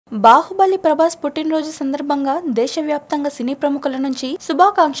బాహుబలి ప్రభాస్ పుట్టినరోజు సందర్భంగా దేశవ్యాప్తంగా సినీ ప్రముఖుల నుంచి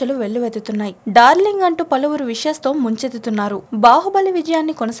శుభాకాంక్షలు వెల్లువెత్తుతున్నాయి. డార్లింగ్ అంటూ పలువురు విషెస్ తో ముంచెత్తుతున్నారు. బాహుబలి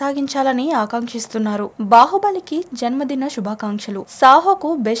విజయాన్ని కొనసాగించాలని ఆకాంక్షిస్తున్నారు. బాహుబలికి జన్మదిన శుభాకాంక్షలు.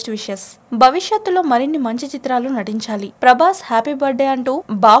 సాహోకు బెస్ట్ విషెస్. భవిష్యత్తులో మరిన్ని మంచి చిత్రాలు నటించాలి. ప్రభాస్ హ్యాపీ బర్త్డే అంటూ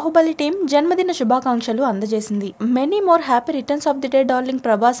బాహుబలి టీం జన్మదిన శుభాకాంక్షలు అందజేసింది. Many more happy returns of the day darling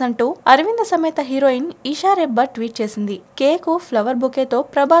Prabhas అంటూ అరవింద సమేత హీరోయిన్ ఇషా రెబ్బా ట్వీట్ చేసింది. కేకు ఫ్లవర్ బొకేతో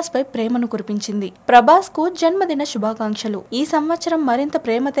ప్రభాస్ పై ప్రేమను కురిపించింది. ప్రభాస్ కు జన్మదిన శుభాకాంక్షలు. ఈ సంవత్సరం మరింత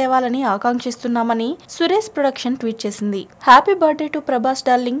ప్రేమ తేవాలని ఆకాంక్షిస్తున్నామని సురేష్ ప్రొడక్షన్ ట్వీట్ చేసింది. Happy birthday to Prabhas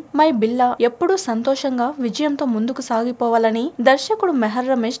darling, my బిల్లా ఎప్పుడూ సంతోషంగా విజయంతో ముందుకు సాగిపోవాలని దర్శకుడు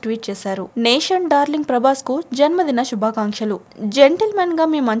మెహర్ రమేష్ ట్వీట్ చేశారు. నేషన్ డార్లింగ్ ప్రభాస్ కు జన్మదిన శుభాకాంక్షలు. జెంటిల్మెన్ గా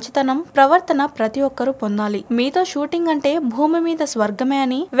మీ మంచితనం ప్రవర్తన ప్రతి ఒక్కరూ పొందాలి. మీతో షూటింగ్ అంటే భూమి మీద స్వర్గమే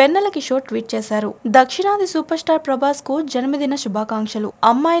అని వెన్నెల కిషోర్ ట్వీట్ చేశారు. దక్షిణాది సూపర్ స్టార్ ప్రభాస్ కు జన్మదిన శుభాకాంక్షలు.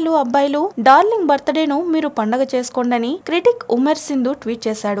 అమ్మాయిలు అబ్బాయిలు డార్లింగ్ బర్త్డేను మీరు పండగ చేసుకోండని క్రిటిక్ ఉమర్ సింధు ట్వీట్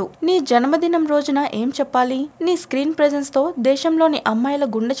చేశాడు. నీ జన్మదినం రోజున ఏం చెప్పాలి? నీ స్క్రీన్ ప్రెజెన్స్ తో దేశంలోని అమ్మాయిల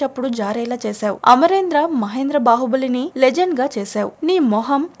గుండె చప్పుడు జారేలా చేశావు. అమరేంద్ర మహేంద్ర బాహుబలిని లెజెండ్ గా చేశావు. నీ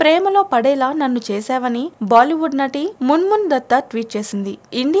మొహం ప్రేమలో పడేలా నన్ను చేశావని బాలీవుడ్ నటి మున్మున్ దత్తా ట్వీట్ చేసింది.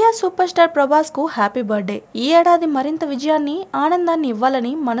 ఇండియా సూపర్ స్టార్ ప్రభాస్ కు హ్యాపీ బర్త్డే. ఈ ఏడాది మరింత విజయాన్ని ఆనందాన్ని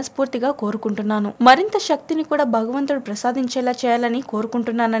ఇవ్వాలని మనస్ఫూర్తిగా కోరుకుంటున్నాను. మరింత శక్తిని కూడా భగవంతుడు ప్రసాదించేలా చేయాలని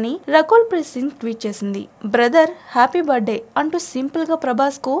కోరుకుంటున్నానని రకుల్ ప్రీత్ సింగ్ ట్వీట్ చేసింది. బ్రదర్ హ్యాపీ బర్త్డే అంటూ సింపుల్ గా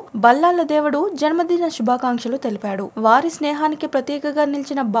ప్రభాస్ కు బల్లాల దేవుడు జన్మదిన శుభాకాంక్షలు తెలిపాడు. వారి స్నేహానికి ప్రతీకగా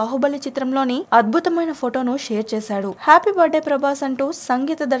నిలిచిన బాహుబలి చిత్రంలోని అద్భుతమైన ఫోటోను షేర్ చేశాడు. హ్యాపీ బర్త్డే ప్రభాస్ అంటూ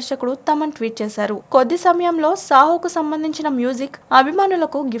సంగీత దర్శకుడు తమన్ ట్వీట్ చేశారు. కొద్ది సమయంలో సాహోకు సంబంధించిన మ్యూజిక్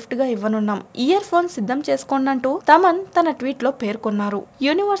అభిమానులకు గిఫ్ట్ గా ఇవ్వనున్నాం. ఇయర్ ఫోన్ సిద్ధం చేసుకోండి అంటూ తమన్ తన ట్వీట్ లో పేర్కొన్నారు.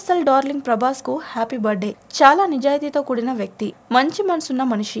 యూనివర్సల్ డార్లింగ్ ప్రభాస్ కు హ్యాపీ బర్త్డే. చాలా నిజాయితీతో కూడిన వ్యక్తి, మంచి మనసున్న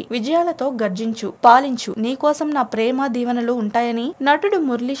మనిషి, విజయాలతో గర్జించు, పాలించు, నీకోసం నా ప్రేమ దీవెనలు ఉంటాయని నటుడు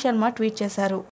మురళీ శర్మ ట్వీట్ చేశారు.